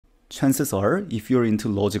Chances are, if you're into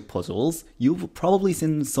logic puzzles, you've probably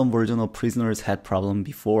seen some version of prisoner's head problem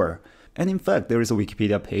before. And in fact, there is a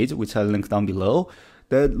Wikipedia page, which I'll link down below,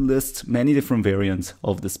 that lists many different variants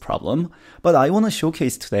of this problem. But I want to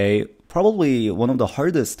showcase today probably one of the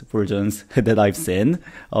hardest versions that I've seen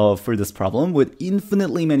for this problem, with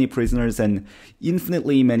infinitely many prisoners and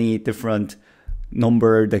infinitely many different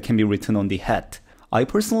numbers that can be written on the head. I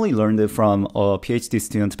personally learned it from a PhD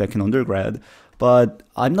student back in undergrad, but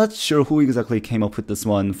I'm not sure who exactly came up with this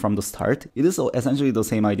one from the start. It is essentially the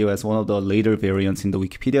same idea as one of the later variants in the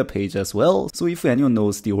Wikipedia page as well. So if anyone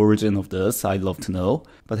knows the origin of this, I'd love to know.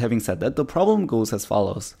 But having said that, the problem goes as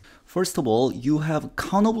follows. First of all, you have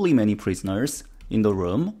countably many prisoners in the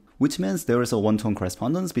room, which means there is a one-to-one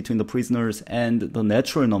correspondence between the prisoners and the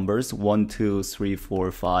natural numbers 1, 2, 3,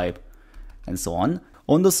 4, 5, and so on.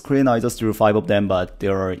 On the screen, I just drew 5 of them, but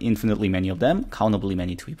there are infinitely many of them, countably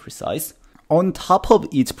many to be precise. On top of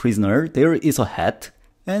each prisoner, there is a head,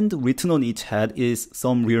 and written on each head is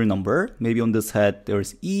some real number. Maybe on this head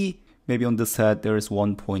there's E, maybe on this head there's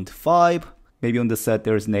 1.5, maybe on this head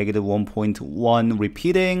there's negative 1.1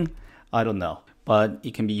 repeating. I don't know, but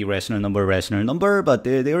it can be rational number, but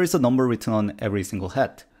there is a number written on every single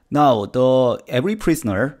head. Now, every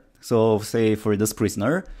prisoner, so say for this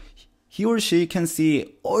prisoner, he or she can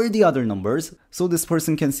see all the other numbers. So this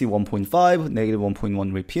person can see 1.5, negative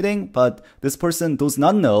 1.1 repeating, but this person does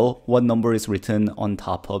not know what number is written on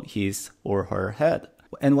top of his or her head.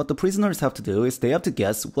 And what the prisoners have to do is they have to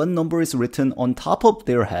guess what number is written on top of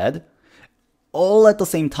their head all at the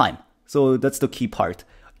same time. So that's the key part.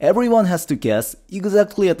 Everyone has to guess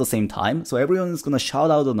exactly at the same time. So everyone is going to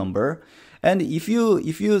shout out a number. And if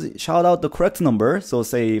you shout out the correct number, so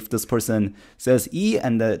say if this person says E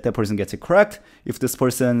and that person gets it correct, if this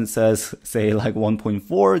person says, say like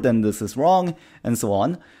 1.4, then this is wrong, and so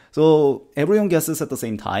on. So everyone guesses at the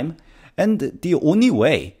same time. And the only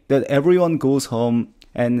way that everyone goes home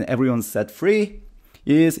and everyone's set free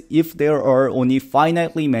is if there are only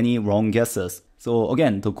finitely many wrong guesses. So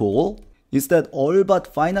again, the goal is that all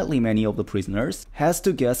but finitely many of the prisoners has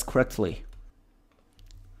to guess correctly.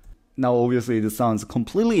 Now, obviously, this sounds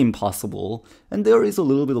completely impossible, and there is a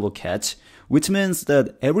little bit of a catch, which means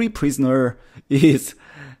that every prisoner is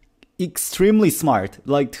extremely smart,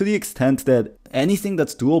 like to the extent that anything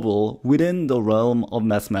that's doable within the realm of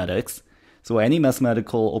mathematics, so any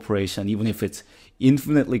mathematical operation, even if it's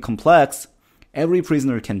infinitely complex, every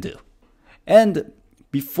prisoner can do. And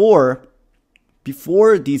before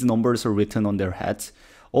these numbers are written on their heads,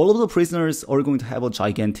 all of the prisoners are going to have a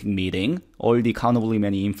gigantic meeting, all the countably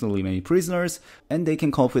many, infinitely many prisoners, and they can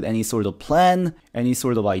come up with any sort of plan, any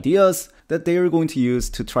sort of ideas that they are going to use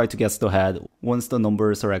to try to guess the head once the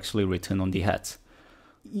numbers are actually written on the heads.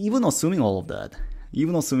 Even assuming all of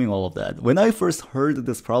that, when I first heard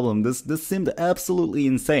this problem, this seemed absolutely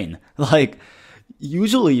insane. Like,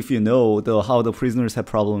 usually if you know how the prisoners have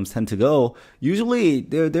problems tend to go, usually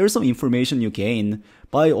there's some information you gain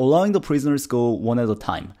by allowing the prisoners go one at a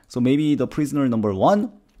time. So maybe the prisoner number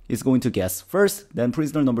 1 is going to guess first, then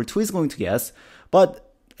prisoner number 2 is going to guess,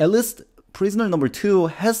 but at least prisoner number 2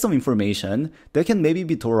 has some information that can maybe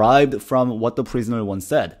be derived from what the prisoner 1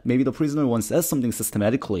 said. Maybe the prisoner 1 says something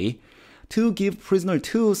systematically to give prisoner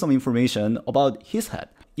 2 some information about his head.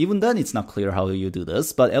 Even then, it's not clear how you do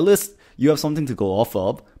this, but at least you have something to go off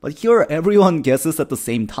of. But here, everyone guesses at the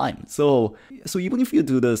same time. So even if you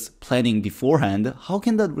do this planning beforehand, how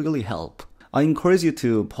can that really help? I encourage you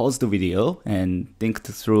to pause the video and think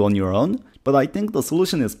through on your own. But I think the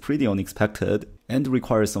solution is pretty unexpected and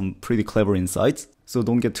requires some pretty clever insights. So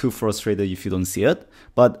don't get too frustrated if you don't see it.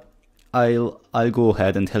 But I'll go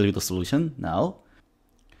ahead and tell you the solution now.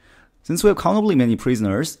 Since we have countably many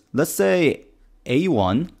prisoners, let's say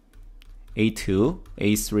A1, A2,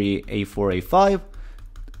 A3, A4, A5.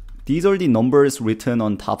 These are the numbers written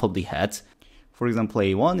on top of the heads. For example,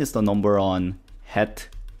 A1 is the number on head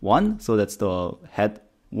 1, so that's the head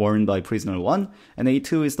worn by prisoner 1, and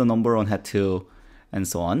A2 is the number on head 2, and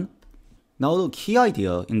so on. Now the key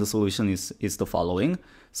idea in the solution is the following.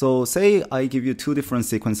 So say I give you 2 different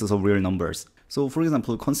sequences of real numbers. So for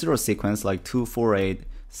example, consider a sequence like 2, 4, 8,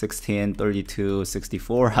 16, 32,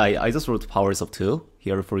 64. I just wrote powers of 2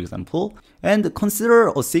 here, for example. And consider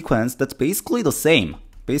a sequence that's basically the same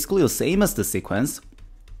as the sequence,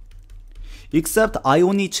 except I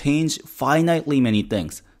only change finitely many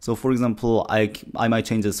things. So for example, I might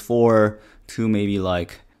change this 4 to maybe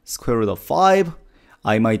like square root of 5.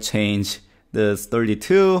 I might change this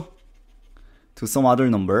 32 to some other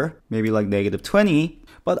number, maybe like negative 20.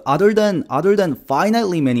 But other than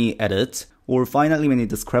finitely many edits or finitely many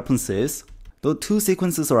discrepancies, The two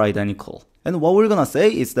sequences are identical. And what we're gonna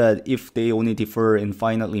say is that if they only differ in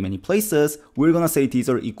finitely many places, we're gonna say these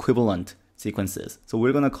are equivalent sequences. So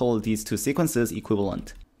we're gonna call these two sequences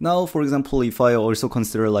equivalent. Now, for example, if I also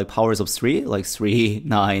consider like powers of 3, like 3,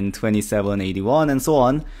 9, 27, 81, and so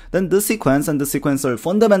on, then this sequence and this sequence are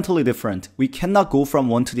fundamentally different. We cannot go from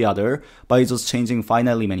one to the other by just changing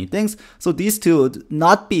finitely many things. So these two would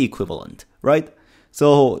not be equivalent, right?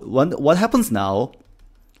 So what happens now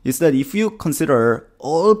is that if you consider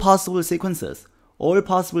all possible sequences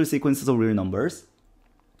of real numbers,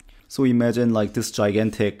 so imagine like this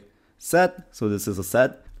gigantic set, so this is a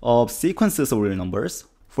set of sequences of real numbers.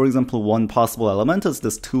 For example, one possible element is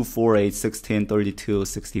this 2, 4, 8, 16, 32,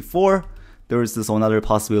 64. There is this another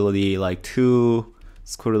possibility like 2,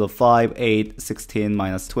 square root of 5, 8, 16,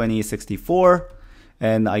 minus 20, 64.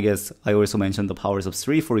 And I guess I also mentioned the powers of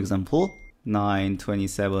 3, for example, 9,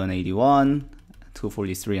 27, 81,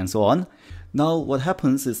 243, and so on. Now, what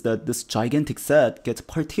happens is that this gigantic set gets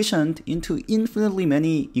partitioned into infinitely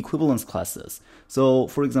many equivalence classes. So,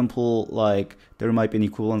 for example, like there might be an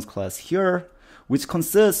equivalence class here, which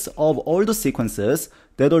consists of all the sequences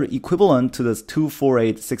that are equivalent to this 2, 4,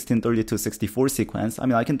 8, 16, 32, 64 sequence. I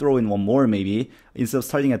mean, I can throw in one more maybe. Instead of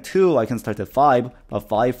starting at 2, I can start at 5, but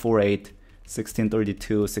 5, 4, 8, 16,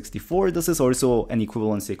 32, 64. This is also an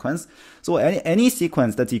equivalent sequence. So any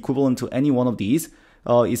sequence that's equivalent to any one of these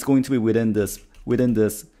is going to be within this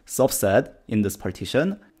subset in this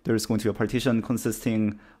partition. There's going to be a partition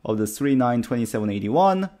consisting of the 3, 9, 27,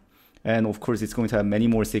 81. And of course, it's going to have many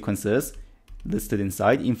more sequences listed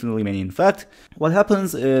inside, infinitely many in fact. What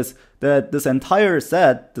happens is that this entire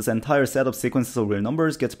set of sequences of real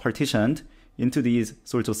numbers gets partitioned into these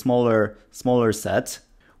sorts of smaller sets,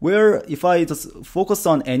 where if I just focus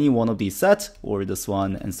on any one of these sets, or this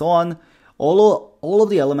one and so on, all of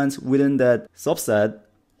the elements within that subset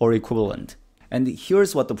are equivalent. And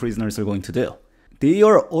here's what the prisoners are going to do. They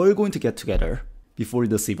are all going to get together before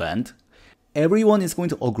this event. Everyone is going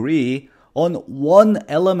to agree on one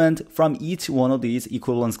element from each one of these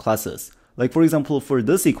equivalence classes. Like for example, for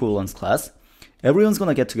this equivalence class, everyone's going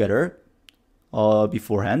to get together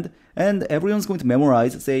beforehand, and everyone's going to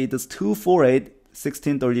memorize, say, this 2, 4, 8,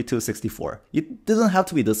 16, 32, 64. It doesn't have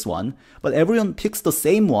to be this one, but everyone picks the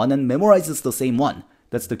same one and memorizes the same one.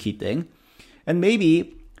 That's the key thing. And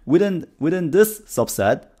maybe within this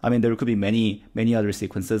subset, I mean, there could be many other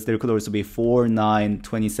sequences. There could also be 4, 9,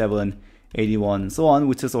 27, 81, and so on,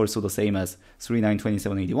 which is also the same as 3, 9,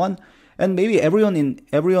 27, 81. And maybe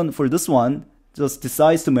everyone for this one just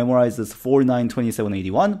decides to memorize this 4, 9, 27,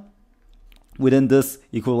 81. Within this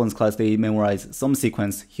equivalence class, they memorize some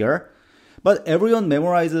sequence here. But everyone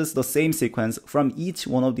memorizes the same sequence from each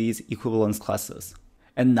one of these equivalence classes.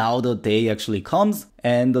 And now the day actually comes,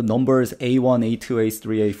 and the numbers A1, A2,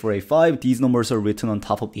 A3, A4, A5, these numbers are written on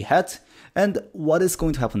top of the hat. And what is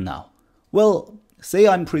going to happen now? Well, say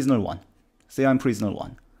I'm prisoner 1.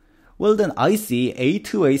 Well, then I see A2,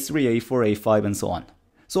 A3, A4, A5, and so on.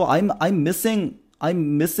 So I'm missing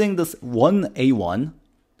this one A1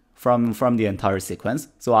 from the entire sequence.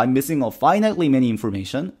 So I'm missing a finitely many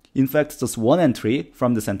information. In fact, just one entry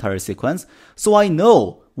from this entire sequence. So I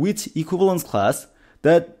know which equivalence class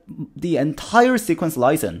that the entire sequence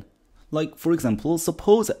lies in. Like, for example,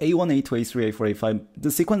 suppose A1, A2, A3, A4, A5,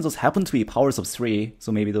 the sequence just happen to be powers of 3.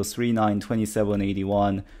 So maybe those 3, 9, 27,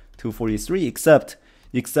 81, 243, except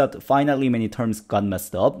finitely many terms got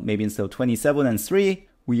messed up. Maybe instead of 27 and 3,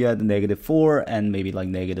 we had -4 and maybe like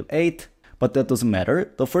 -8. But that doesn't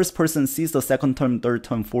matter. The first person sees the second term, third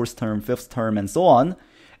term, fourth term, fifth term, and so on.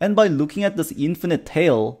 And by looking at this infinite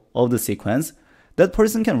tail of the sequence, that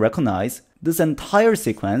person can recognize this entire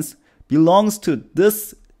sequence belongs to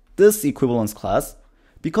this equivalence class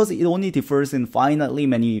because it only differs in finitely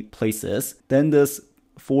many places than this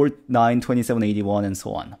 4, 9, 27, 81, and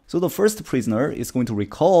so on. So the first prisoner is going to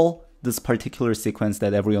recall this particular sequence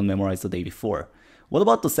that everyone memorized the day before. What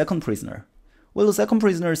about the second prisoner? Well, the second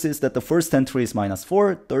prisoner says that the first entry is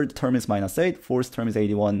 -4, third term is -8, fourth term is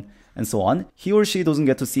 81, and so on. He or she doesn't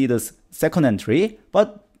get to see this second entry,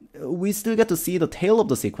 but we still get to see the tail of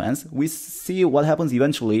the sequence. We see what happens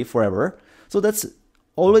eventually forever. So that's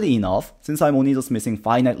already enough, since I'm only just missing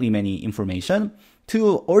finitely many information,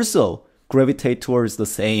 to also gravitate towards the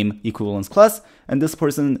same equivalence class. And this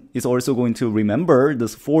person is also going to remember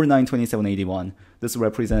this 4, 9, 27, 81, this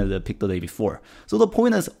representative picked the day before. So the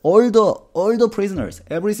point is, all the prisoners,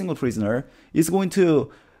 every single prisoner is going to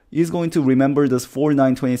remember this 4,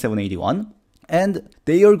 9, 27, 81, and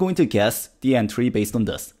they are going to guess the entry based on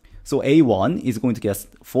this. So A1 is going to guess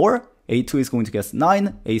 4, A2 is going to guess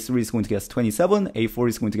 9, A3 is going to guess 27, A4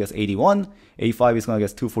 is going to guess 81, A5 is going to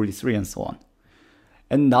guess 243, and so on.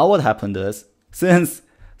 And now what happened is, since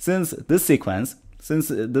this sequence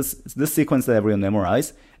that everyone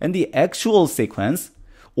memorized, and the actual sequence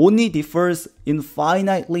only differs in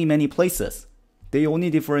finitely many places. They only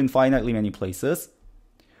differ in finitely many places.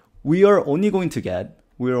 We are only going to get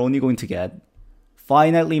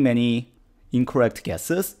finitely many incorrect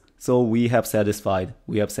guesses. So we have satisfied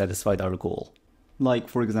our goal. Like,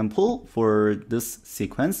 for example, for this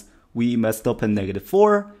sequence, we messed up at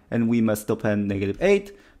 -4 and we messed up at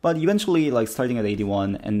 -8, but eventually, like starting at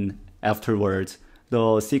 81 and afterwards,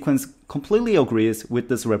 the sequence completely agrees with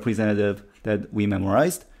this representative that we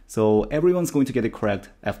memorized. So everyone's going to get it correct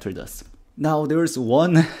after this. Now, there's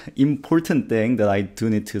one important thing that I do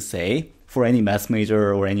need to say for any math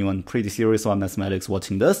major or anyone pretty serious on mathematics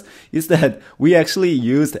watching this, is that we actually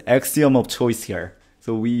used axiom of choice here.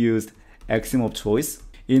 So we used axiom of choice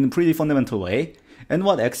in a pretty fundamental way. And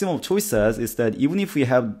what axiom of choice says is that even if we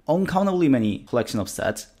have uncountably many collection of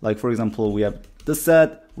sets, like for example, we have this set,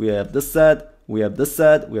 we have this set, we have this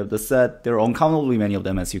set, we have this set, there are uncountably many of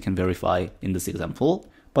them, as you can verify in this example.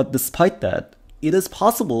 But despite that, it is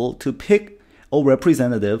possible to pick a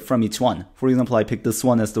representative from each one. For example, I picked this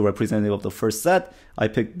one as the representative of the first set. I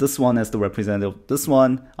picked this one as the representative of this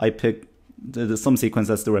one. I picked some sequence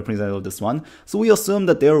as the representative of this one. So we assume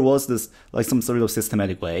that there was this, like some sort of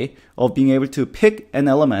systematic way of being able to pick an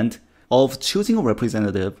element of choosing a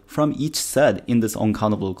representative from each set in this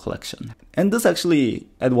uncountable collection. And this actually,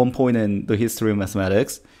 at one point in the history of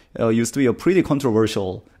mathematics, used to be a pretty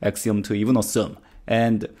controversial axiom to even assume.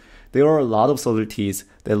 And there are a lot of subtleties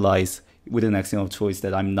that lies within axiom of choice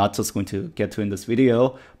that I'm not just going to get to in this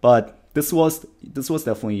video, but this was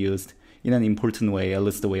definitely used in an important way, at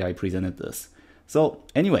least the way I presented this. So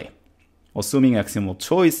anyway, assuming axiom of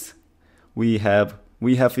choice, we have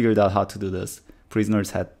figured out how to do this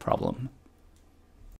prisoner's hat problem.